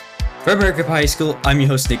From American High School, I'm your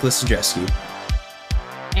host, Nicholas Andrescu.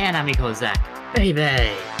 And I'm your Zach.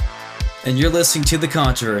 Baby! And you're listening to The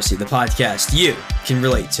Controversy, the podcast you can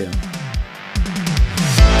relate to.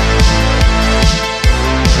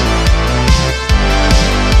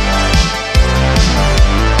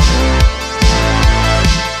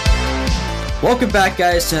 Welcome back,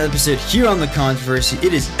 guys, to another episode here on The Controversy.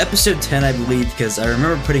 It is episode 10, I believe, because I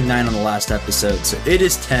remember putting 9 on the last episode, so it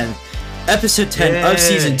is 10. Episode 10 Yay. Of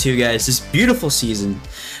Season 2, guys. This beautiful season.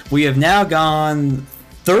 We have now gone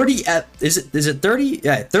 30... Is it 30?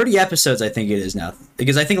 Yeah, 30 episodes, I think it is now.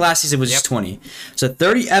 Because I think last season was just 20. So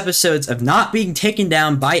 30 episodes of not being taken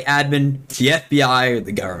down by admin, the FBI, or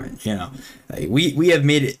the government, you know. Like, we have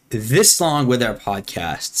made it this long with our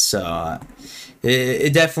podcast, so...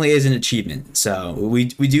 It definitely is an achievement. So we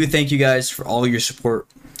do thank you guys for all your support.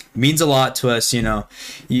 It means a lot to us, you know.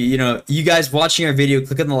 You guys watching our video,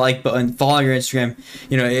 click on the like button, follow our Instagram.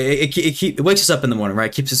 You know, it wakes us up in the morning,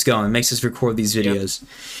 right? Keeps us going, makes us record these videos.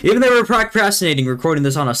 Yep. Even though we're procrastinating recording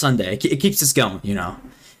this on a Sunday, it keeps us going, you know.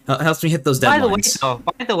 Helps me hit those deadlines.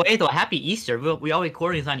 By the way, though, happy Easter. We all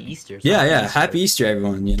recording this on Easter. So yeah, happy Easter,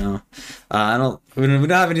 everyone. You know, we don't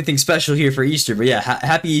have anything special here for Easter, but yeah,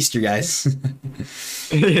 happy Easter, guys.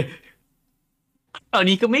 Oh,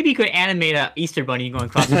 Nico, maybe you could animate a Easter bunny going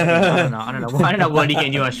across the screen. I don't know what you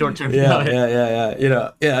can do on short term. Yeah.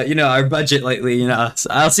 You know, our budget lately. You know, so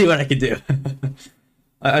I'll see what I can do.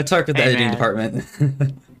 I talked with the editing department.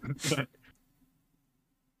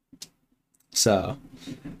 So.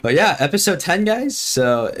 But yeah, episode 10, guys.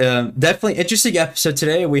 So definitely interesting episode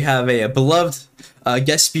today. We have a beloved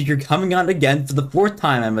guest speaker coming on again for the 4th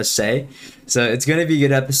time, I must say. So it's going to be a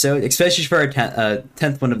good episode, especially for our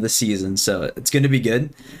 10th one of the season. So it's going to be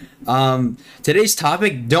good. Today's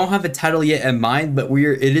topic, don't have a title yet in mind, but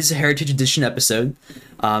it is a Heritage Edition episode.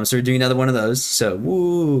 So we're doing another one of those. So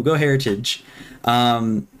woo, go Heritage.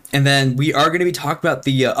 And then we are going to be talking about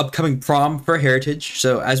the upcoming prom for Heritage.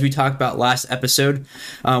 So as we talked about last episode,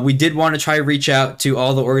 we did want to try to reach out to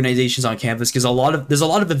all the organizations on campus because there's a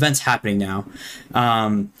lot of events happening now.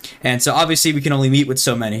 And so obviously we can only meet with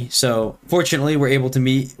so many. So fortunately, we're able to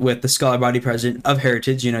meet with the Scholar Body President of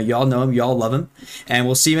Heritage. You know, y'all know him, y'all love him. And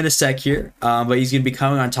we'll see him in a sec here. But he's going to be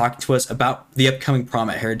coming on talking to us about the upcoming prom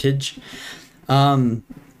at Heritage.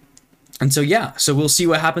 And so, yeah, so we'll see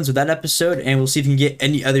what happens with that episode, and we'll see if we can get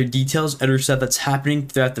any other details, other stuff that's happening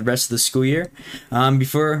throughout the rest of the school year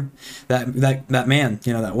before that man,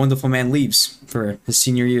 you know, that wonderful man leaves for his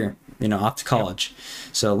senior year, you know, off to college.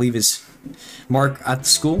 So leave his mark at the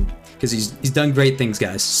school because he's done great things,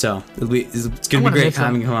 guys. So it's going to be great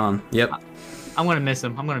having him on. Yep. I'm going to miss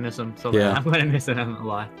him. So yeah. I'm going to miss him a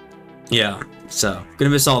lot. Yeah, so going to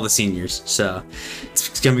miss all the seniors. So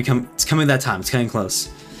it's coming that time. It's coming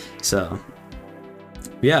close. So,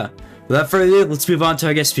 yeah, without further ado, let's move on to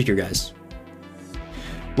our guest speaker, guys.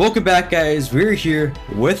 Welcome back, guys. We're here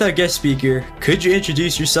with our guest speaker. Could you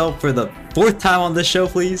introduce yourself for the 4th time on this show,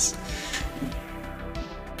 please?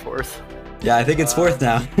 4th? Yeah, I think it's 4th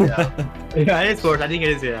now. Yeah, it is 4th. I think it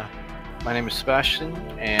is, yeah. My name is Sebastian,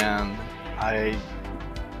 and I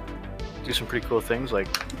do some pretty cool things, like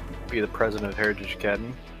be the president of Heritage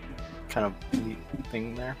Academy. Kind of neat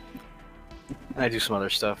thing there. And I do some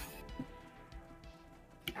other stuff.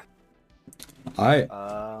 Alright.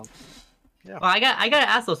 Yeah. Well, I gotta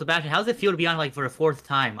ask though, Sebastian, how does it feel to be on like for the 4th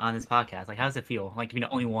time on this podcast? Like, how does it feel? Like to be the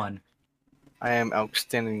only one? I am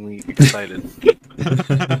outstandingly excited.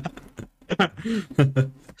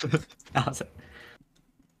 Awesome.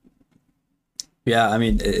 Yeah, I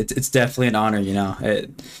mean, it's definitely an honor, you know.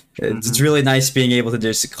 It's really nice being able to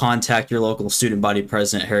just contact your local student body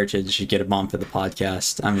president at Heritage and get him on for the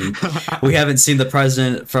podcast. I mean, we haven't seen the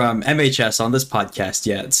president from MHS on this podcast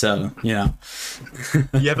yet, so, you know.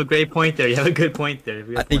 You have a great point there. You have a good point there.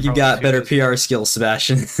 I think you got better PR skills,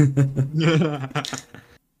 Sebastian.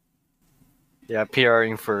 Yeah,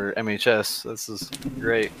 PRing for MHS. This is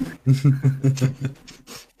great.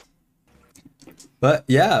 But,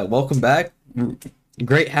 yeah, welcome back.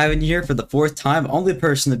 Great having you here for the 4th time. Only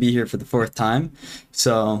person to be here for the 4th time.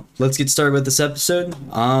 So let's get started with this episode.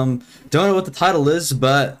 Don't know what the title is,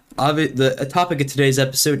 but the topic of today's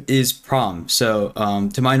episode is prom. So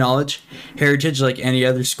to my knowledge, Heritage, like any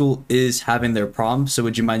other school, is having their prom. So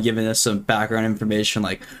would you mind giving us some background information,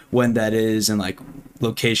 like when that is and like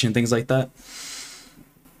location, things like that?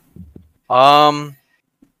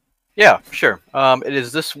 Yeah, sure. It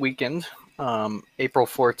is this weekend, April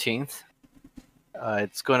 14th.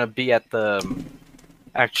 It's going to be at the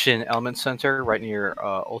Action Element Center right near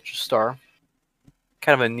Ultra Star.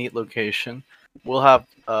 Kind of a neat location. We'll have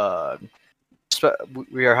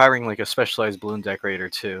we are hiring like a specialized balloon decorator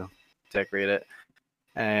too. decorate it,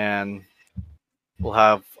 and we'll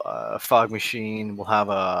have a fog machine. We'll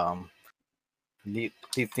have neat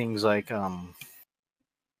things like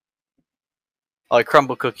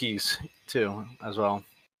crumble cookies too, as well,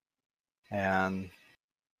 and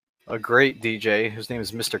a great DJ. His name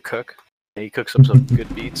is Mr. Cook. He cooks up some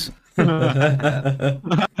good beats.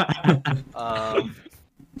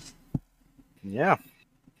 Yeah,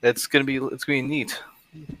 it's gonna be neat.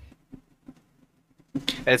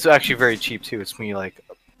 And it's actually very cheap too. It's me like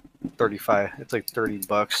 35. It's like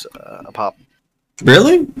 $30 a pop.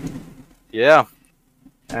 Really? Yeah.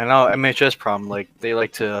 And I know MHS Prom, like they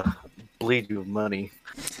like to bleed you with money.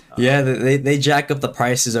 Yeah, they jack up the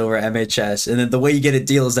prices over at MHS, and then the way you get a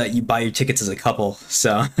deal is that you buy your tickets as a couple.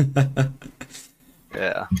 So.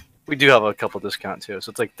 Yeah, we do have a couple discount too. So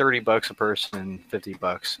it's like $30 a person and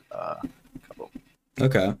 $50 couple.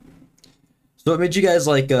 Okay. So what made you guys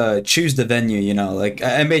like choose the venue? You know, like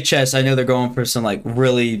MHS. I know they're going for some like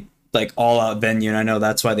really like all out venue, and I know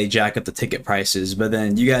that's why they jack up the ticket prices. But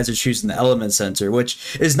then you guys are choosing the Element Center,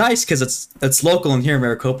 which is nice because it's local in here in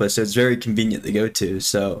Maricopa, so it's very convenient to go to.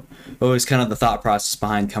 So what was kind of the thought process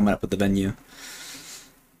behind coming up with the venue?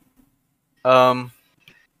 I'm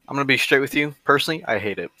gonna be straight with you. Personally, I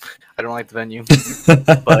hate it. I don't like the venue,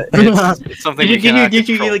 but it's something we cannot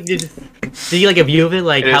control. Did you like a view of it,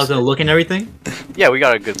 like how it's gonna look and everything? Yeah, we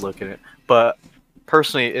got a good look at it, but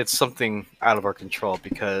personally, it's something out of our control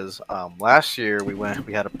because last year we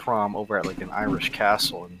had a prom over at like an Irish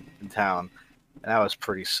castle in town, and that was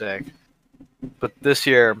pretty sick. But this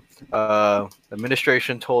year,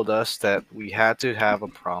 administration told us that we had to have a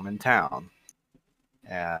prom in town,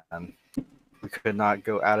 and we could not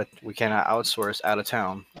we cannot outsource out of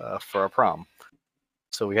town for a prom.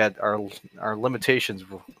 So we had our limitations.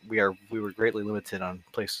 We were greatly limited on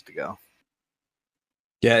places to go.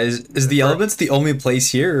 Yeah, is the Elements the only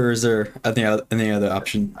place here, or is there any other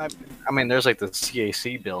option? I mean, there's like the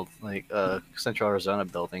CAC build, like Central Arizona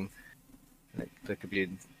building. That could be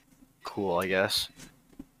cool, I guess.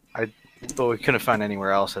 But we couldn't find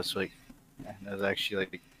anywhere else that's actually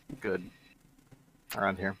like good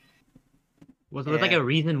around here. Was there like a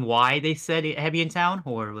reason why they said it had to be in town,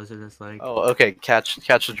 or was it just like? Oh, okay. Catch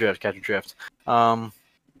the drift. Catch the drift.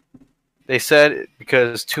 They said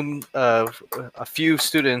because a few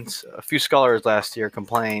scholars last year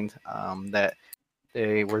complained that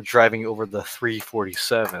they were driving over the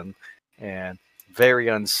 347 and very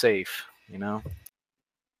unsafe, you know.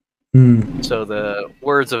 So the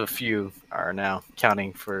words of a few are now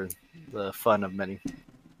counting for the fun of many.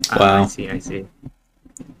 Wow. I see.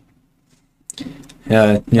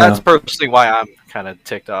 Yeah. That's personally why I'm kind of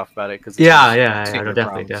ticked off about it. Cause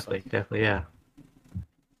definitely, yeah.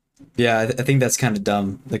 Yeah, I think that's kind of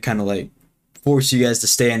dumb. They kind of like force you guys to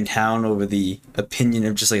stay in town over the opinion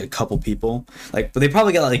of just like a couple people. Like, but they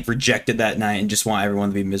probably got like rejected that night and just want everyone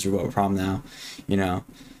to be miserable at prom now, you know.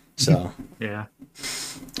 So yeah.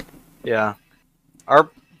 Our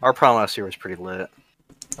prom last year was pretty lit.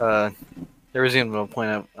 There was even a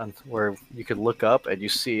point where you could look up and you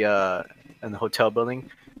see in the hotel building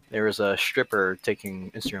there was a stripper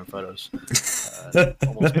taking Instagram photos.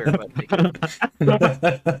 Almost everybody taking.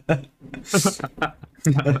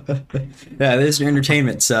 Yeah, there's your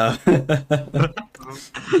entertainment. So,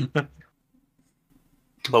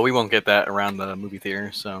 but we won't get that around the movie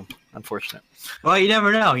theater, so unfortunate. Well, you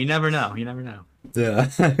never know. Yeah,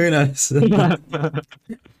 who knows?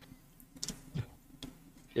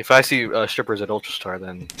 If I see strippers at Ultrastar,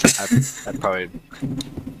 then I'd probably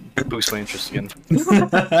boost my interest again.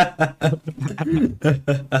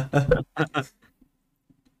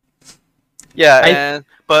 Yeah,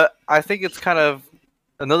 but I think it's kind of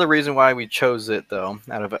another reason why we chose it, though,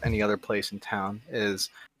 out of any other place in town, is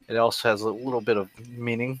it also has a little bit of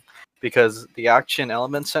meaning because the Action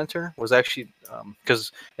Element Center was actually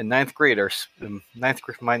because in my ninth grade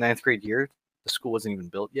year, the school wasn't even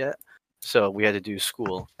built yet. So we had to do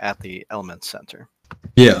school at the Element Center.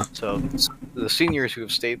 Yeah. So the seniors who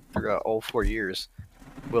have stayed throughout all 4 years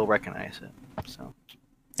will recognize it. So.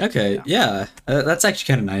 Okay. Yeah. That's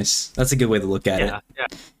actually kind of nice. That's a good way to look at it. Yeah.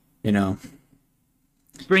 You know.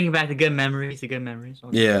 Bringing back the good memories.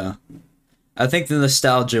 Yeah. I think the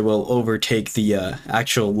nostalgia will overtake the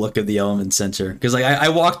actual look of the Element Center. Because like I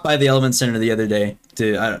walked by the Element Center the other day. I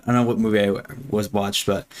don't know what movie I watched,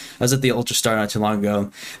 but I was at the Ultrastar not too long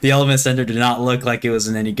ago. The Element Center did not look like it was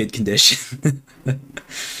in any good condition.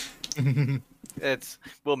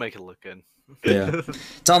 We'll make it look good. Yeah,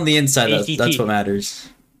 it's on the inside. That's what matters.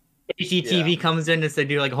 HGTV comes in and they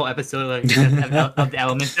do like a whole episode of the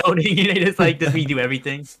Element building, and they just redo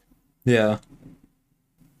everything. Yeah.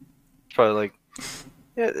 Probably like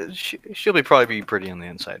Yeah, she'll probably be pretty on the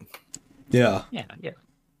inside. Yeah. Yeah, yeah.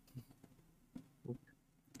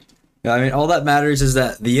 Yeah, I mean, all that matters is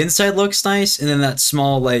that the inside looks nice, and then that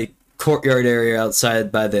small like courtyard area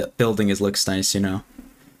outside by the building looks nice, you know.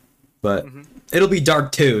 But it'll be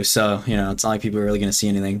dark too, so you know it's not like people are really gonna see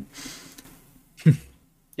anything.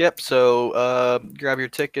 Yep. So grab your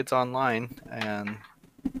tickets online, and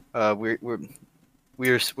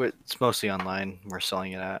it's mostly online. We're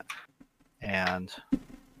selling it at, and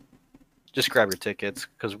just grab your tickets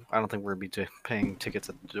because I don't think we're gonna be paying tickets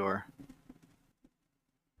at the door.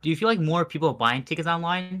 Do you feel like more people are buying tickets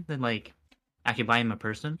online than like actually buying them in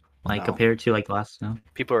person? Like No. compared to like the last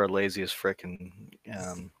People are lazy as frick and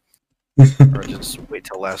or just wait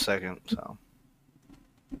till last second. So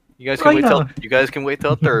you guys can wait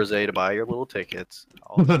till Thursday to buy your little tickets.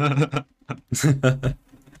 you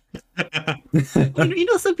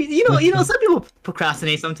know some people some people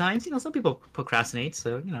procrastinate sometimes. You know some people procrastinate,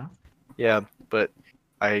 so you know. Yeah, but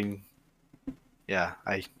I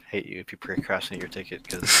hate you if you procrastinate your ticket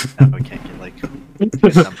because now we can't get like a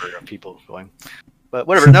number of people going. But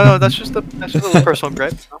whatever. No, that's just a little personal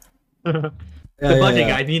gripe. The budget,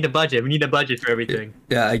 guys. We need a budget. We need a budget for everything.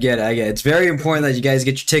 Yeah, I get it. It's very important that you guys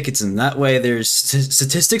get your tickets, and that way there's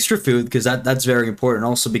statistics for food because that's very important.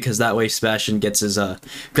 Also, because that way Sebastian gets his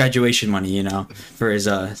graduation money, you know, for his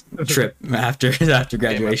trip after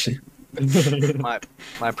graduation. My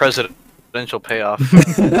presidential payoff.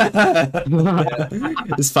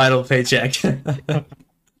 His final paycheck.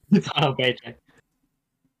 Final paycheck.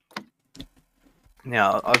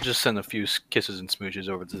 Yeah, I'll just send a few kisses and smooches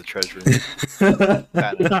over to the treasury.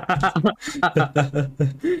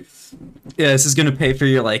 Yeah, this is gonna pay for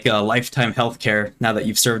your like lifetime health care now that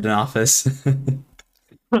you've served in office.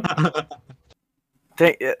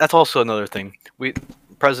 That's also another thing. Being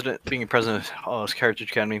president of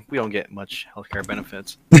Heritage Academy, we don't get much healthcare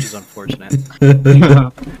benefits, which is unfortunate.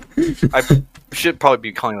 I should probably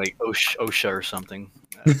be calling like OSHA or something.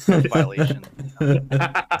 Violation.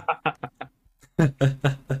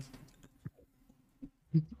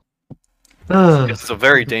 It's a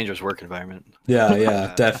very dangerous work environment.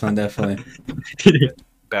 Yeah, definitely.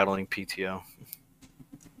 Battling PTO.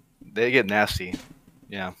 They get nasty.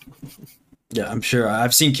 Yeah. Yeah, I'm sure.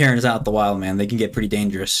 I've seen Karens out in the wild, man. They can get pretty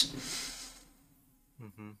dangerous.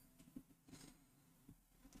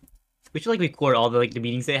 We should like record all the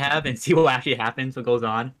meetings they have and see what actually happens, what goes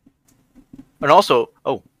on. And also,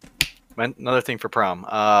 another thing for prom.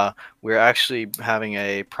 We're actually having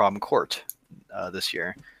a prom court this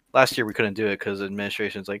year. Last year we couldn't do it because the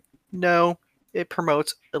administration's like, no, it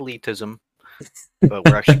promotes elitism. But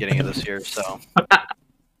we're actually getting it this year, so.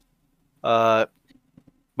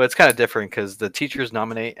 But it's kind of different because the teachers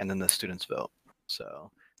nominate and then the students vote.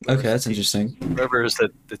 So. Okay, that's interesting. Whoever is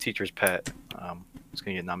the teacher's pet is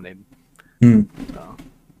going to get nominated. So.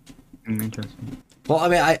 Interesting. Well, I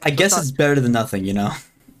mean, I guess it's better than nothing, you know?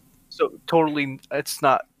 So totally, it's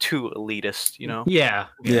not too elitist, you know? Yeah.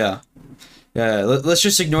 Let's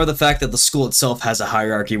just ignore the fact that the school itself has a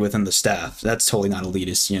hierarchy within the staff. That's totally not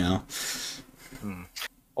elitist, you know?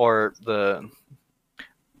 Or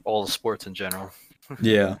all the sports in general.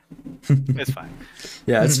 Yeah. It's fine.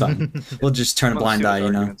 Yeah, it's fine. We'll just turn a blind eye, you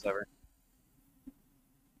know?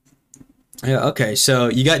 Yeah, okay, so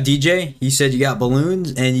you got DJ, you said you got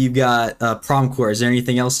balloons, and you got prom core. Is there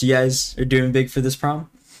anything else you guys are doing big for this prom?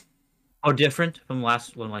 Oh, different from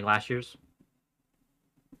last year's?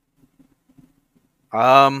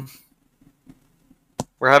 We're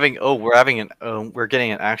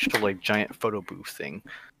getting an actual like giant photo booth thing.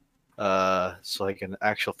 So like an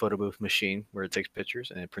actual photo booth machine where it takes pictures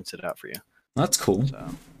and it prints it out for you. That's cool. So.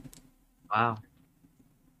 Wow.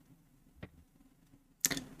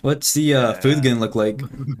 What's the food gonna look like?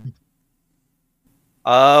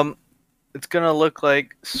 It's gonna look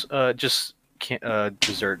like just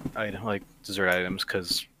dessert items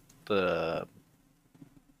because the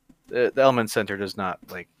Element Center does not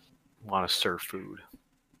like want to serve food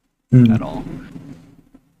at all.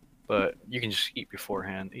 But you can just eat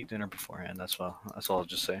dinner beforehand. That's all I'll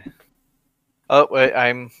just say. Oh wait,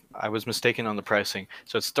 I was mistaken on the pricing.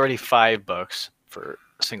 So it's $35 for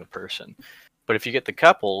a single person. But if you get the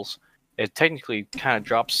couples, it technically kind of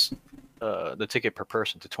drops the ticket per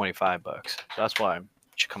person to $25. So that's why it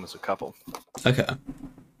should come as a couple. Okay.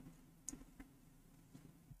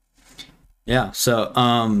 Yeah. So,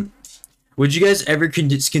 would you guys ever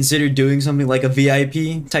consider doing something like a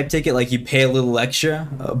VIP type ticket, like you pay a little extra,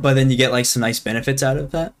 but then you get like some nice benefits out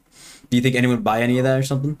of that? Do you think anyone would buy any of that or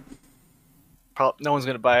something? No one's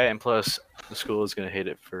gonna buy it, and plus the school is gonna hate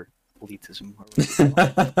it for elitism.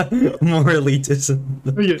 More elitism.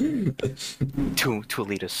 Too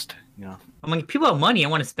elitist, you know. I'm like, people have money. I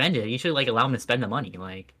want to spend it. You should like allow them to spend the money.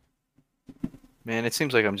 Like, Man, it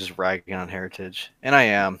seems like I'm just ragging on heritage, and I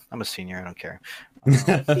am. I'm a senior. I don't care.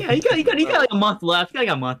 yeah, you got like a month left. You got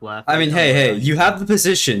like a month left. I mean, hey, you have the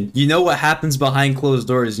position. You know what happens behind closed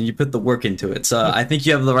doors, and you put the work into it. So I think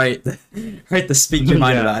you have the right to speak your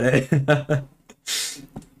mind about it.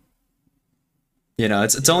 You know,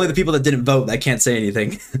 it's only the people that didn't vote that can't say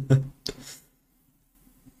anything.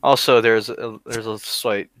 Also, there's a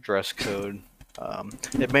slight dress code.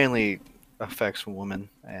 It mainly affects women,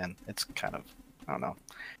 and it's kind of, I don't know,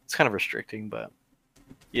 it's kind of restricting. But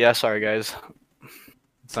yeah, sorry guys,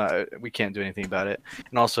 it's not, we can't do anything about it.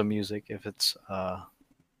 And also music, if it's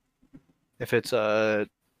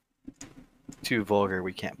too vulgar,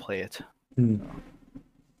 we can't play it.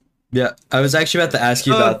 Yeah, I was actually about to ask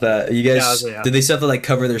you about that. You guys, yeah. did they still have to like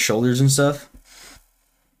cover their shoulders and stuff?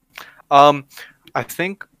 I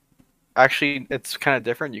think actually it's kind of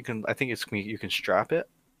different. I think you can strap it.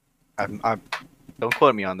 I don't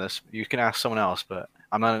quote me on this. You can ask someone else, but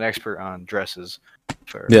I'm not an expert on dresses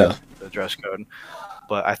for the dress code.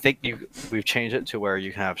 But I think we've changed it to where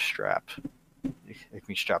you can have strap. It can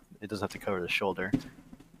be strapped. It doesn't have to cover the shoulder.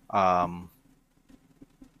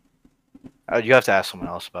 You have to ask someone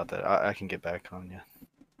else about that. I can get back on you.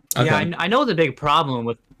 Okay. Yeah, I know the big problem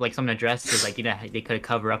with like some of the dresses, like they couldn't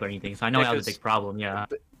cover up or anything. So I know that was a big problem. Yeah.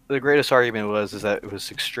 The greatest argument is that it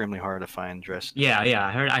was extremely hard to find dresses. Yeah,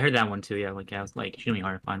 I heard that one too. Yeah, like I was like extremely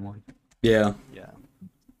hard to find one. Yeah. Yeah.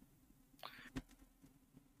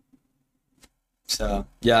 So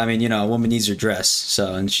yeah, I mean, you know, a woman needs her dress.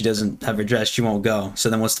 So and she doesn't have her dress, she won't go. So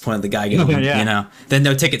then what's the point of the guy going? Yeah. You know, then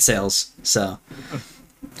no ticket sales. So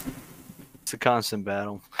It's a constant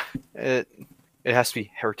battle. It has to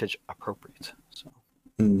be heritage appropriate. So.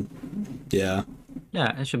 Yeah.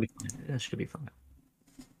 Yeah, it should be fine. It should be fine.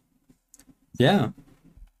 Yeah.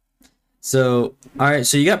 So, all right.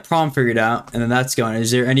 So you got prom figured out, and then that's going.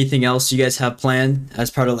 Is there anything else you guys have planned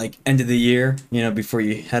as part of like end of the year? You know, before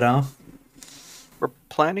you head off. We're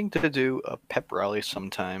planning to do a pep rally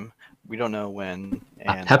sometime. We don't know when, and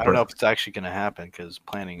I pepper. don't know if it's actually going to happen because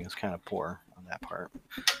planning is kind of poor on that part.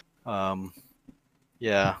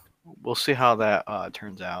 Yeah, we'll see how that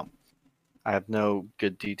turns out. I have no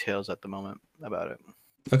good details at the moment about it.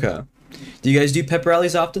 Okay. Do you guys do pep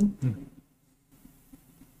rallies often?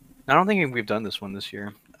 I don't think we've done this one this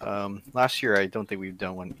year. Last year, I don't think we've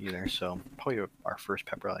done one either. So probably our first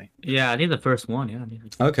pep rally. Yeah, I think the first one. Yeah.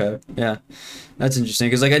 Okay. Yeah, that's interesting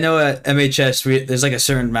because like I know at MHS there's like a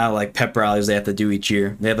certain amount of like pep rallies they have to do each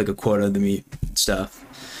year. They have like a quota to meet and stuff.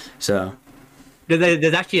 So.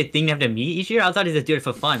 There's actually a thing they have to meet each year. I thought they just do it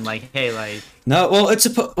for fun. Like, hey, like. No,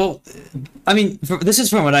 well, I mean, this is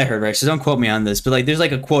from what I heard, right? So don't quote me on this, but like, there's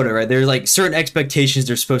like a quota, right? There's like certain expectations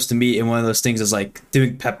they're supposed to meet, and one of those things is like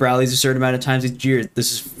doing pep rallies a certain amount of times each year.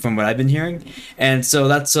 This is from what I've been hearing, and so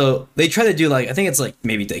they try to do like I think it's like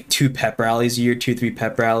maybe like 2 pep rallies a year, 2-3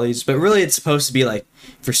 pep rallies, but really it's supposed to be like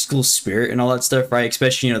for school spirit and all that stuff, right?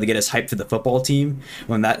 Especially to get us hyped for the football team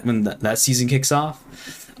when that season kicks off.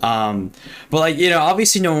 But like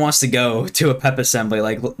obviously no one wants to go to a pep assembly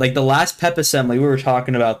like the last pep assembly. We were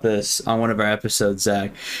talking about this on one of our episodes,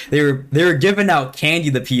 Zach. They were giving out candy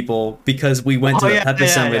to people because we went to the pep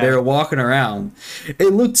assembly. They were walking around.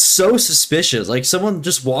 It looked so suspicious. Like someone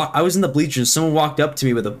just I was in the bleachers, someone walked up to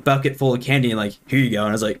me with a bucket full of candy and like, here you go, and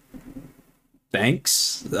I was like,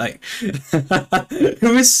 thanks. Like it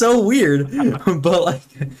was so weird. But like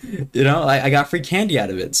I got free candy out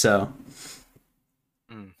of it, so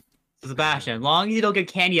Sebastian, as long as you don't get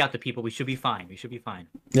candy out to people, we should be fine. We should be fine.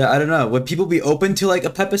 Yeah, I don't know. Would people be open to like a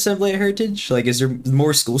pep assembly at Heritage? Like, is there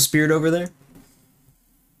more school spirit over there?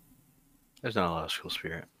 There's not a lot of school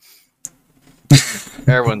spirit.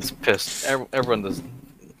 Everyone's pissed. Everyone does.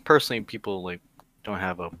 Personally, people like don't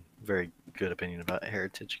have a very good opinion about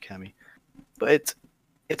Heritage Academy, but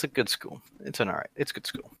it's a good school. It's an alright. It's a good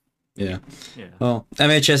school. Yeah. Well,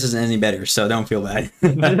 MHS isn't any better, so don't feel bad.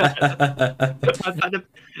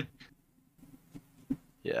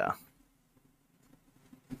 Yeah.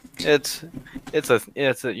 It's a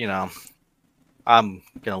I'm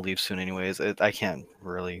gonna leave soon anyways. I can't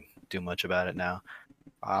really do much about it now.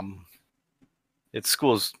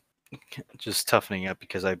 School's just toughening up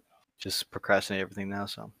because I just procrastinate everything now.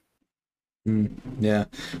 So. Yeah.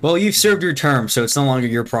 Well, you've served your term, so it's no longer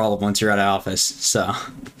your problem once you're out of office. So.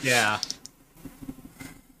 Yeah.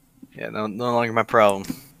 Yeah. No longer my problem.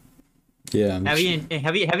 Yeah. Have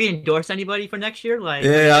you endorsed anybody for next year? Like,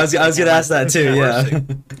 Yeah, I was gonna ask that too. Yeah.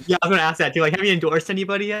 yeah, I was gonna ask that too. Like, have you endorsed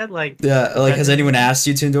anybody yet? Like, Yeah, like has anyone asked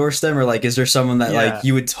you to endorse them, or like is there someone that Yeah. like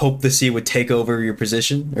you would hope to see would take over your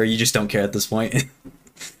position, or you just don't care at this point?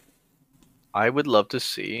 I would love to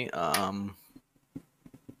see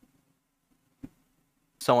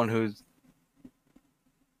someone who's.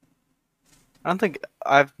 I don't think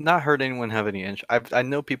I've not heard anyone have any interest. I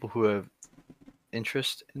know people who have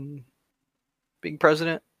interest in being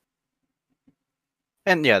president,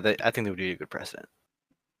 and yeah, I think they would be a good president.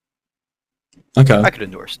 Okay. I could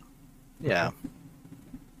endorse them. Yeah,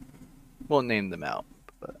 won't name them out,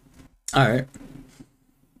 but All right.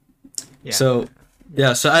 Yeah. So,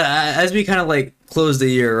 yeah. So as we kind of like close the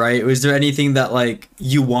year, right? Was there anything that like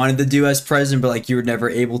you wanted to do as president, but like you were never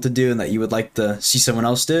able to do, and that you would like to see someone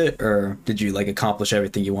else do it, or did you like accomplish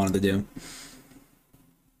everything you wanted to do?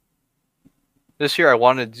 this year I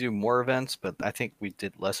wanted to do more events, but I think we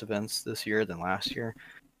did less events this year than last year,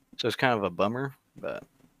 so it's kind of a bummer, but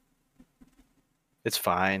it's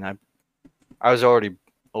fine. I was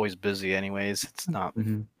always busy anyways. It's not.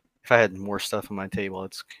 Mhm. If I had more stuff on my table,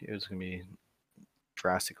 it was gonna be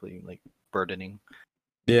drastically like burdening.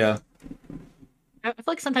 Yeah. I feel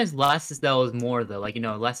like sometimes less is though is more though. Like,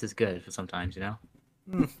 less is good for sometimes. Yeah.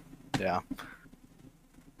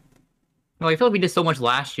 Well, I feel like we did so much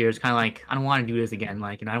last year. It's kind of like I don't want to do this again.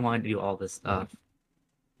 Like, I don't want to do all this stuff.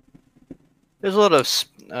 There's a lot of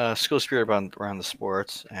school spirit around the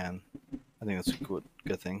sports, and I think that's a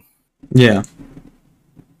good thing. Yeah.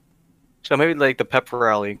 So maybe like the pep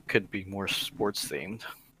rally could be more sports themed.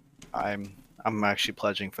 I'm actually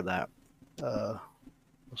pledging for that. We'll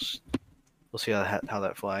see how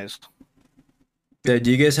that flies. Do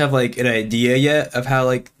you guys have like an idea yet of how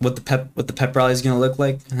like what the pep rally is gonna look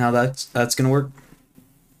like and how that's gonna work?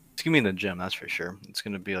 It's gonna be in the gym, that's for sure. It's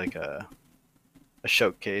gonna be like a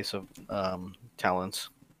showcase of talents,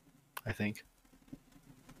 I think.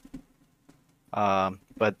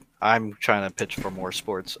 But I'm trying to pitch for more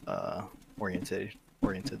sports oriented.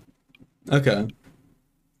 Okay.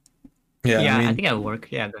 Yeah. Yeah, I I mean, think that would work.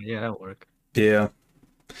 Yeah, that would work. yeah.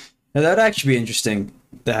 Now that'd actually be interesting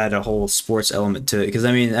to add a whole sports element to it, because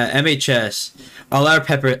I mean at MHS, all our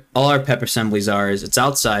pep assemblies is it's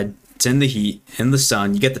outside, it's in the heat, in the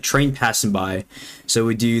sun. You get the train passing by, so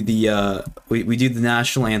we do the we do the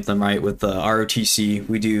national anthem right with the ROTC.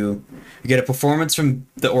 We get a performance from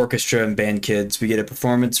the orchestra and band kids. We get a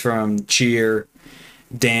performance from cheer,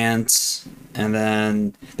 dance, and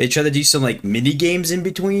then they try to do some like mini games in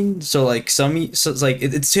between. So like so it's like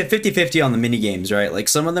it's 50-50 on the mini games, right? Like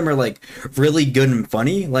some of them are like really good and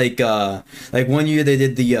funny. Like one year they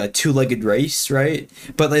did the two-legged race, right?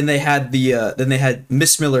 But then they had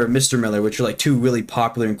Miss Miller and Mr. Miller, which are like two really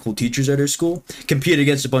popular and cool teachers at our school, compete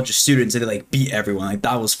against a bunch of students and they like beat everyone. Like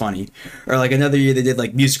that was funny. Or like another year they did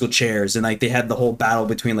like musical chairs, and like they had the whole battle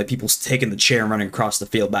between like people taking the chair and running across the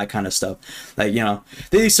field, that kind of stuff. Like,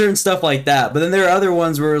 they do certain stuff like that. But then there are other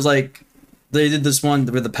ones where it was like they did this one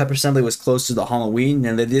where the pep assembly was close to the Halloween,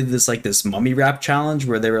 and they did this mummy wrap challenge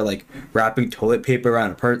where they were like wrapping toilet paper around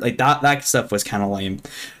a person. Like that stuff was kind of lame.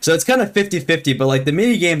 So it's kind of 50-50, but like the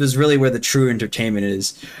mini games is really where the true entertainment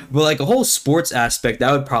is. But like a whole sports aspect,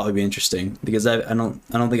 that would probably be interesting, because I don't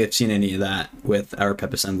think I've seen any of that with our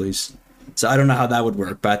pep assemblies. So I don't know how that would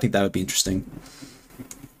work, but I think that would be interesting.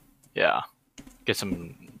 Yeah. Get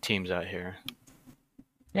some teams out here.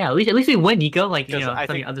 Yeah, at least we win, Nico. Like, I some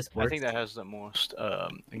think, other sports. I think that has the most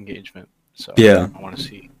engagement. So Yeah. I want to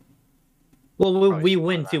see. Well, Probably we some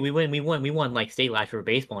win of too. that. We won like state last year for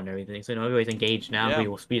baseball and everything. So everybody's engaged now. Yeah.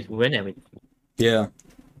 We just win everything. Yeah.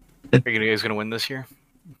 Are you guys gonna win this year?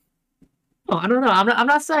 Oh, I don't know. I'm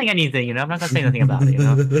not saying anything. I'm not gonna say anything about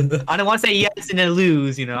it. I don't want to say yes and then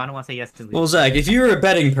lose. I don't want to say yes and lose. Well, Zach, if you were a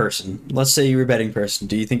betting person, let's say you were a betting person,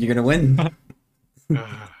 do you think you're gonna win?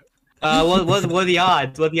 What are the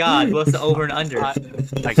odds? What are the odds? What's the over and under?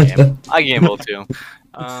 I gamble too.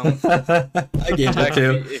 I gamble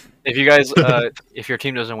too. If you guys, if your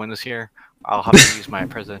team doesn't win this year, I'll have to use my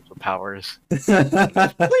presidential powers. Please don't.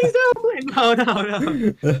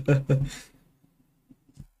 No.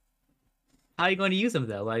 How are you going to use them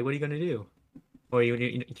though? Like, what are you going to do? Or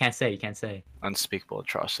you can't say. You can't say. Unspeakable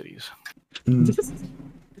atrocities.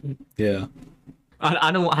 Yeah.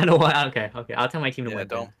 I don't want. Okay. I'll tell my team to win.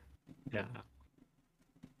 Don't. Yeah.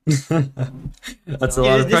 That's a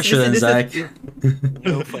lot of pressure, then, Zach.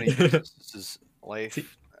 No funny. This is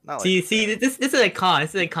life. Not See, like this is a con.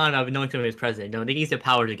 This is a con of knowing someone is president. No, they use their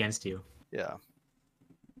powers against you. Yeah.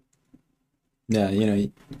 Yeah, you know,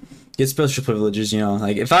 you get special privileges, you know.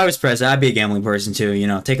 Like, if I was president, I'd be a gambling person too, you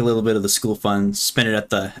know. Take a little bit of the school funds, spend it at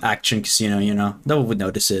the Action Casino, you know. No one would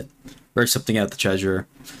notice it. Work something out the treasurer,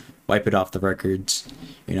 wipe it off the records,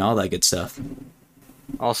 you know, all that good stuff.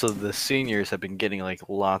 Also, the seniors have been getting like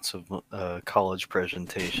lots of college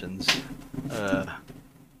presentations.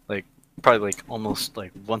 Like probably like almost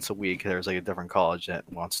like once a week. There's like a different college that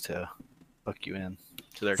wants to hook you in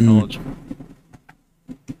to their college.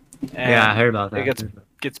 And Yeah, I heard about that. It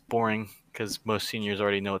gets boring because most seniors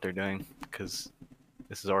already know what they're doing because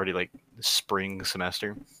this is already like the spring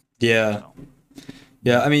semester. Yeah. So.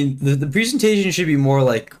 Yeah, I mean, the presentation should be more,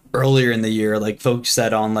 like, earlier in the year, like, focus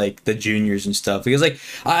that on, like, the juniors and stuff. Because, like,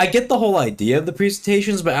 I get the whole idea of the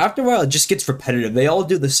presentations, but after a while, it just gets repetitive. They all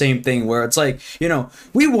do the same thing, where it's like, you know,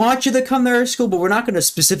 we want you to come to our school, but we're not going to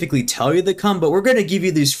specifically tell you to come, but we're going to give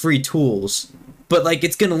you these free tools. But, like,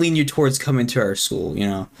 it's going to lean you towards coming to our school, you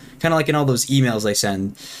know? Kind of like in all those emails I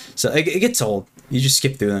send. So, it gets old. You just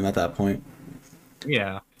skip through them at that point.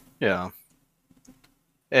 Yeah. Yeah.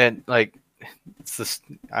 And, like, it's just,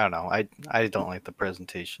 I don't know. I don't like the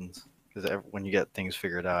presentations because when you get things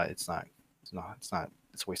figured out, it's a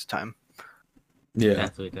waste of time. Yeah.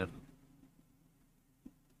 Definitely.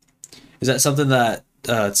 Is that something that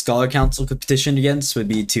Scholar Council could petition against? Would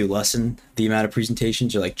be to lessen the amount of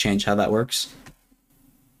presentations or like change how that works?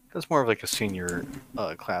 That's more of like a senior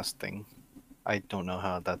class thing. I don't know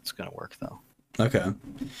how that's gonna work though. Okay.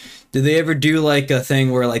 Did they ever do like a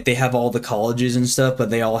thing where like they have all the colleges and stuff, but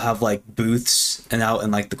they all have like booths and out in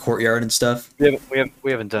like the courtyard and stuff? We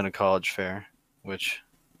haven't done a college fair, which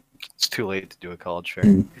it's too late to do a college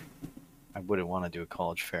fair. I wouldn't want to do a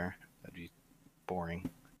college fair. That'd be boring.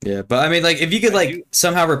 Yeah, but I mean, like if you could like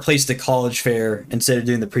somehow replace the college fair instead of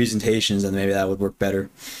doing the presentations, then maybe that would work better.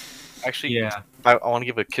 Actually, yeah. I want to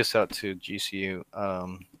give a kiss out to GCU.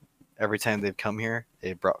 Every time they've come here,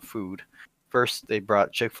 they brought food. First, they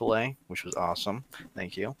brought Chick-fil-A, which was awesome.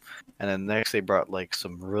 Thank you. And then next, they brought like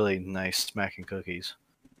some really nice smacking cookies.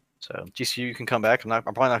 So GCU, you can come back. I'm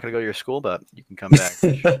probably not going to go to your school, but you can come back.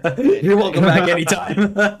 You're welcome back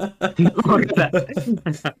anytime.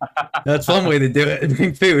 That's one way to do it.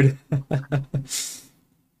 Bring food.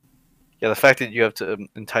 Yeah, the fact that you have to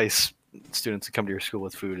entice students to come to your school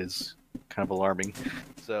with food is kind of alarming.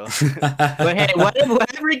 So, But hey,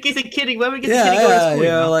 whatever gets a kidding, whatever gets a kidding going to school.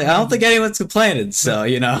 Yeah, like I don't think anyone's complaining. So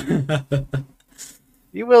you know.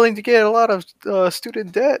 You willing to get a lot of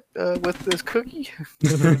student debt with this cookie?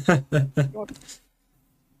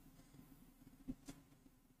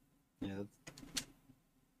 Yeah,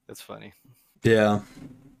 that's funny. Yeah.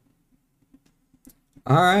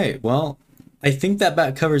 All right. Well, I think that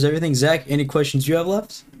about covers everything. Zach, any questions you have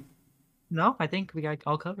left? No, I think we got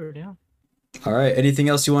all covered. Yeah. All right. Anything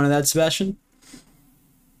else you want to add, Sebastian?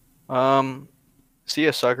 See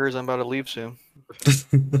ya, suckers. I'm about to leave soon.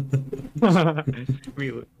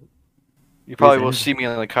 You probably will see me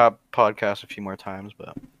on the podcast a few more times,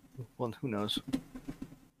 but well, who knows?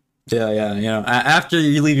 Yeah. You know, after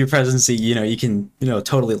you leave your presidency, you know, you can, you know,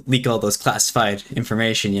 totally leak all those classified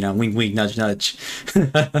information. You know, wink, wink, nudge, nudge.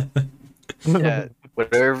 Yeah,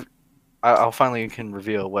 whatever. I'll finally can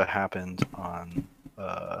reveal what happened on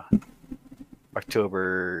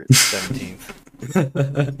October 17th.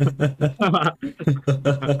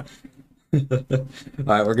 All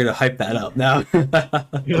right, we're gonna hype that up now.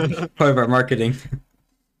 Part of our marketing.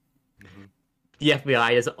 The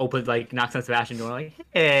FBI just opens, like, knocks on Sebastian's door, like,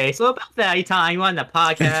 hey, so about that time you on the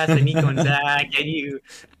podcast and Nico and Zach, and you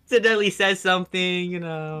accidentally said something, you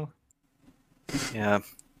know. Yeah,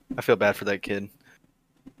 I feel bad for that kid.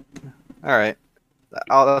 All right,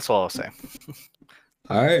 that's all I'll say.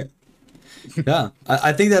 All right. Yeah,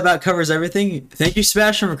 I think that about covers everything. Thank you,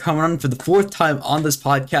 Sebastian, for coming on for the 4th time on this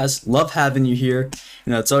podcast. Love having you here.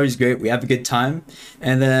 You know, it's always great. We have a good time.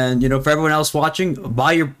 And then, you know, for everyone else watching,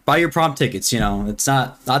 buy your prom tickets. You know, it's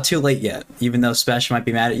not too late yet. Even though Sebastian might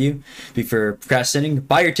be mad at you for procrastinating,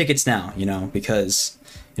 buy your tickets now. You know, because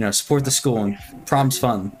you know, support the school and prom's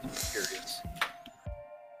fun.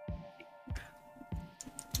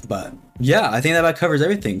 But yeah, I think that about covers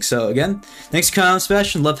everything. So again, thanks for coming on,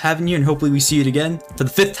 Sebastian. Love having you, and hopefully we see you again for the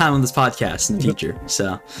 5th time on this podcast in the future.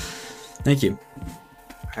 So thank you.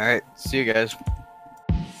 All right, see you guys.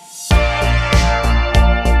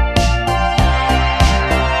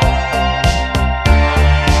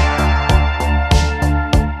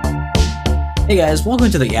 Hey guys,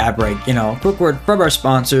 welcome to the ad break. You know, quick word from our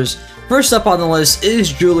sponsors. First up on the list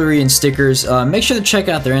is jewelry and stickers. Make sure to check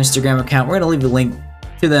out their Instagram account. We're gonna leave a link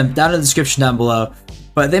to them down in the description down below.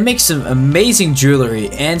 But they make some amazing jewelry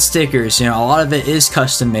and stickers. You know, a lot of it is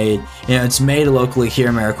custom made. You know, it's made locally here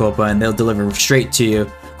in Maricopa, and they'll deliver straight to you.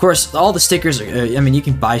 Of course, all the stickers, I mean, you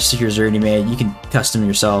can buy stickers already made. You can custom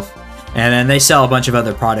yourself. And then they sell a bunch of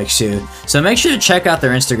other products too. So make sure to check out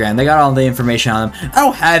their Instagram. They got all the information on them. I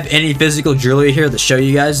don't have any physical jewelry here to show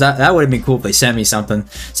you guys. That would have been cool if they sent me something.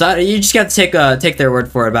 So you just got to take their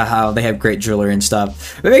word for it about how they have great jewelry and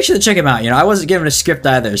stuff. But make sure to check them out. You know, I wasn't given a script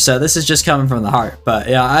either, so this is just coming from the heart. But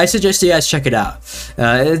yeah, I suggest you guys check it out.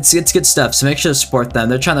 It's good stuff. So make sure to support them.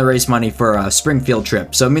 They're trying to raise money for a spring field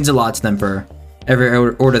trip, so it means a lot to them for every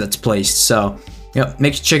order that's placed. So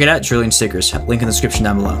make sure to check it out. Jewelry and stickers. Link in the description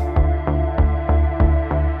down below.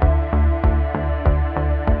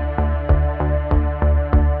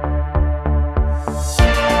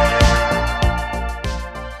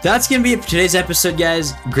 That's gonna be it for today's episode,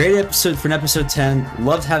 guys. Great episode for an episode 10.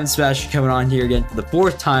 Loved having Sebastian coming on here again for the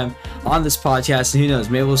 4th time on this podcast, and who knows,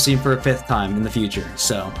 maybe we'll see him for a 5th time in the future.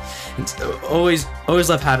 So it's always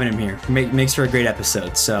love having him here. Makes for a great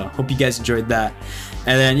episode. So hope you guys enjoyed that.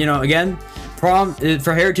 And then again, Prom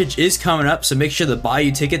for Heritage is coming up, so make sure to buy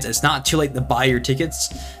you tickets. It's not too late to buy your tickets,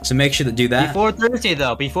 so make sure to do that. Before Thursday,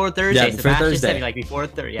 though. Before Thursday. Yeah, before Thursday. Said, before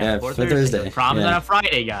Thursday. Yeah, before Thursday. Prom is on a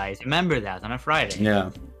Friday, guys. Remember that. It's on a Friday. Yeah.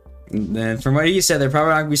 And from what he said, they're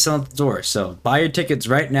probably not going to be selling at the door. So buy your tickets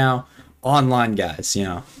right now online, guys.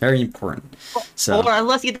 Very important. So, or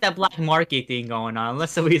unless you get that black market thing going on.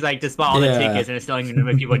 Unless somebody's just bought all the tickets and is selling them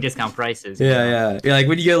to people at discount prices. Yeah. You're like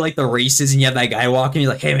when you go to the races and you have that guy walking,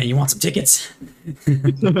 you're like, hey man, you want some tickets?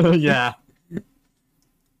 Yeah.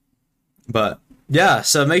 But yeah,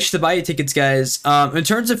 so make sure to buy your tickets, guys. In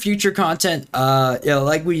terms of future content,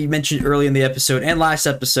 like we mentioned early in the episode and last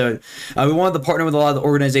episode, we wanted to partner with a lot of the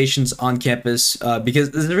organizations on campus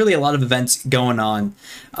because there's really a lot of events going on.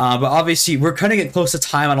 But obviously, we're cutting it close to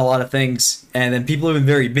time on a lot of things, and then people have been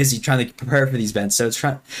very busy trying to prepare for these events, so it's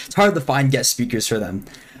hard to find guest speakers for them.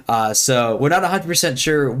 So we're not 100%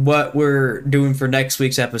 sure what we're doing for next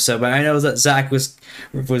week's episode, but I know that Zach was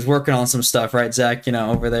working on some stuff, right, Zach?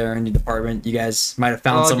 Over there in the department, you guys might have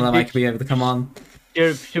found someone that might be able to come on.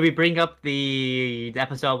 Should we bring up the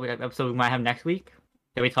episode we might have next week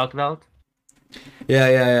that we talked about?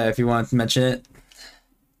 Yeah. If you want to mention it.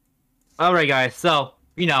 All right, guys. So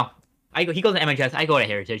he goes to MHS, I go to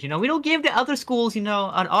Heritage. We don't give the other schools an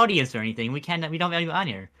audience or anything. We don't have anyone on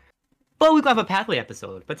here. But we're going to have a pathway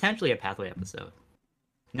episode. Potentially a pathway episode.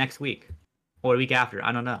 Next week. Or the week after.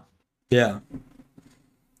 I don't know. Yeah.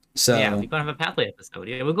 So yeah, we're going to have a pathway episode.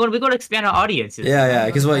 Yeah, we're going to expand our audiences. Yeah.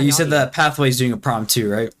 Because you said that Pathway's doing a prom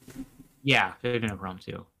too, right? Yeah, they're doing a prom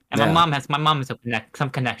too. And my mom has some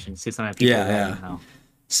connections to some of the people that I know.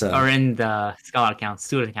 So are in the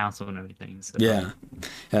student council and everything. So. Yeah.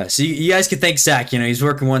 So you guys can thank Zach. He's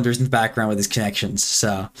working wonders in the background with his connections.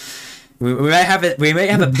 So we may have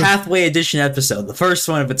a Pathway edition episode, the first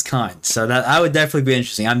one of its kind. So that would definitely be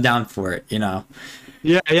interesting. I'm down for it. Yeah.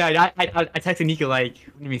 I texted Nico let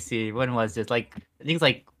me see, when was this? I think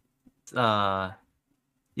it's the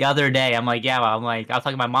other day. I'm like, I was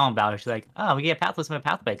talking to my mom about it. She's like, oh, we get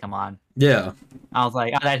Pathway come on. Yeah. I was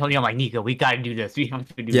like, I told you, I'm like, Nico, we gotta do this. We gotta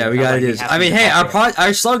do this. We gotta do this. I mean, hey,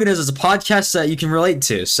 our slogan is a podcast that you can relate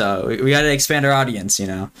to. So we gotta expand our audience.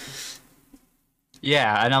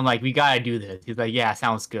 Yeah, and I'm like, we gotta do this. He's like, yeah,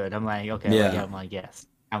 sounds good. I'm like, okay. Yeah. I'm like, yes.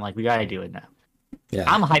 I'm like, we gotta do it now. Yeah.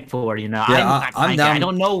 I'm hyped for it, Yeah, I'm down. I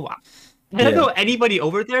don't know. I don't know anybody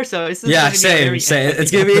over there, so it's same.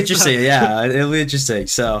 It's gonna be interesting. Yeah, it'll be interesting.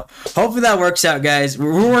 So hopefully that works out, guys.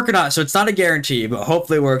 We're working on it, so it's not a guarantee, but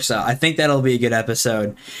hopefully it works out. I think that'll be a good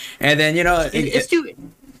episode. And then it's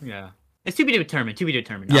to be determined. To be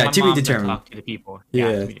determined. Yeah, to be determined. Talk to the people.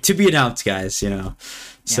 Yeah, to be announced, guys.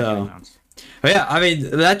 So. But yeah, I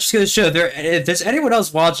mean, that's just gonna show if there's anyone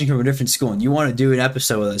else watching from a different school and you want to do an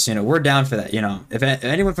episode with us, we're down for that. If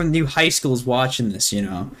anyone from the new high school is watching this,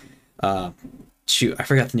 shoot, I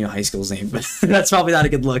forgot the new high school's name, but that's probably not a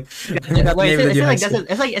good look. Wait,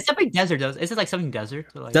 it's something desert though. Is it like something desert?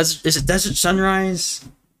 Is it Desert Sunrise?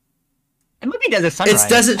 It might be Desert Sunrise. It's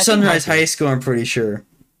Desert Sunrise High School, I'm pretty sure.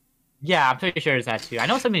 Yeah, I'm pretty sure it's that too. I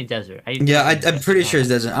know something desert. I'm pretty sure it's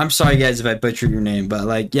desert. I'm sorry, guys, if I butchered your name, but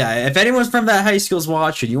if anyone's from that high school's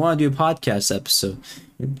watching, you want to do a podcast episode,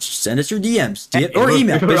 send us your DMs or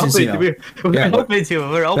email. We're open to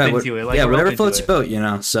it. Whatever floats your boat,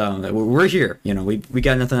 So we're here. We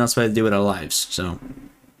got nothing else but to do with our lives. So,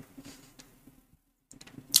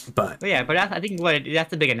 but I think that's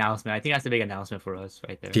the big announcement. I think that's the big announcement for us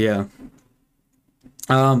right there. Yeah.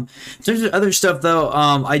 In terms of other stuff though,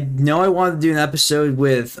 I know I wanted to do an episode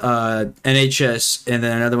with NHS and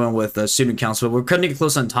then another one with student council. We're cutting it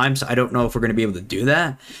close on time, so I don't know if we're going to be able to do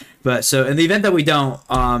that. But so in the event that we don't,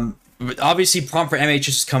 obviously prom for MHS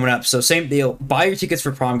is coming up, so same deal. Buy your tickets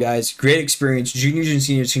for prom, guys. Great experience. Juniors and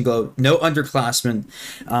seniors can go. No underclassmen.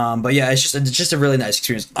 But yeah, it's just a really nice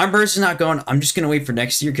experience. I'm personally not going. I'm just gonna wait for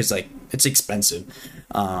next year because like it's expensive.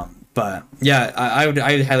 But yeah, I would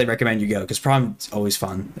highly recommend you go because prom is always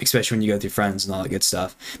fun, especially when you go with your friends and all that good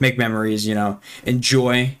stuff. Make memories, you know,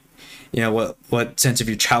 enjoy. You know what sense of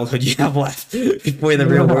your childhood you have left before the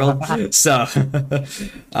real world. So,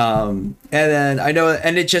 and then I know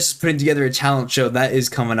NHS is putting together a talent show that is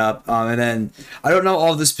coming up. And then I don't know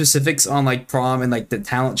all the specifics on like prom and like the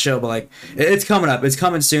talent show, but like it's coming up. It's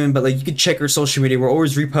coming soon. But like you can check our social media. We're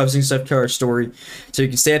always reposting stuff to our story, so you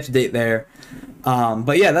can stay up to date there.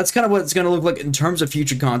 But yeah, that's kind of what it's going to look like in terms of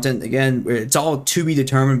future content. Again, it's all to be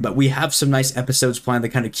determined, but we have some nice episodes planned to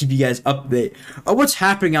kind of keep you guys updated on what's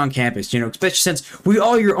happening on campus, you know, especially since we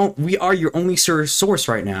are your only source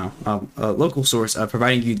right now, local source of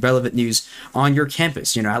providing you relevant news on your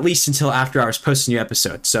campus, you know, at least until after hours post a new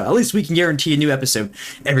episode. So at least we can guarantee a new episode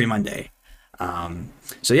every Monday.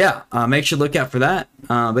 So yeah, make sure to look out for that.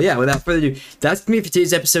 But yeah, without further ado, that's me for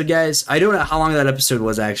today's episode, guys. I don't know how long that episode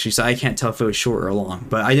was actually, so I can't tell if it was short or long,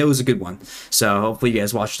 but I know it was a good one. So hopefully you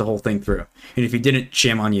guys watched the whole thing through. And if you didn't,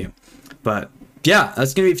 shame on you. But yeah,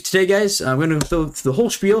 that's going to be for today, guys. I'm going to go through the whole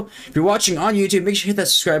spiel. If you're watching on YouTube, make sure you hit that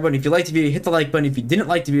subscribe button. If you liked the video, hit the like button. If you didn't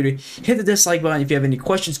like the video, hit the dislike button. If you have any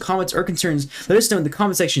questions, comments, or concerns, let us know in the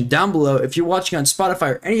comment section down below. If you're watching on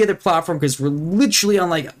Spotify or any other platform, because we're literally on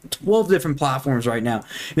like 12 different platforms right now,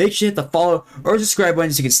 make sure you hit the follow or subscribe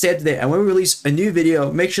button so you can stay up to date. And when we release a new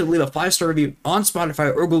video, make sure to leave a 5-star review on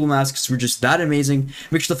Spotify or Google Maps because we're just that amazing.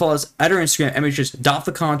 Make sure to follow us at our Instagram,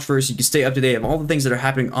 MHS.thecontroversy. You can stay up to date of all the things that are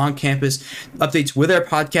happening on campus, updates with our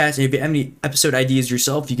podcast. And if you have any episode ideas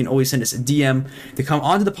yourself, you can always send us a DM to come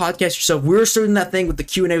onto the podcast yourself. We're starting that thing with the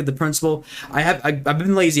Q&A with the principal. I've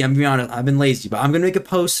been lazy. I'm being honest. I've been lazy, but I'm gonna make a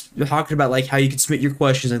post talking about like how you can submit your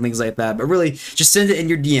questions and things like that. But really, just send it in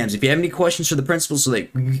your DMs if you have any questions for the principal, so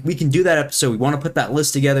that we can do that episode. We want to put that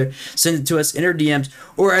list together. Send it to us in our DMs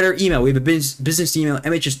or at our email. We have a business email,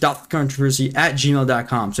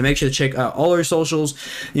 mhs.controversy@gmail.com. So make sure to check out all our socials.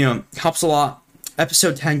 You know, helps a lot.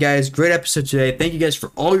 Episode 10, guys. Great episode today. Thank you guys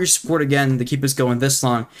for all your support again to keep us going this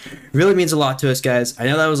long. It really means a lot to us, guys. I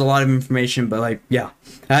know that was a lot of information, but like, yeah.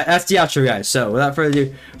 That's the outro, guys. So without further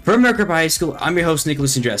ado, from America High School, I'm your host,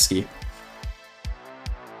 Nicholas Andreski.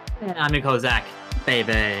 And I'm your co Zach,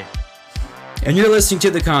 baby. And you're listening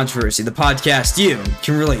to The Controversy, the podcast you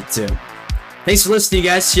can relate to. Thanks for listening,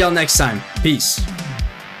 guys. See y'all next time. Peace.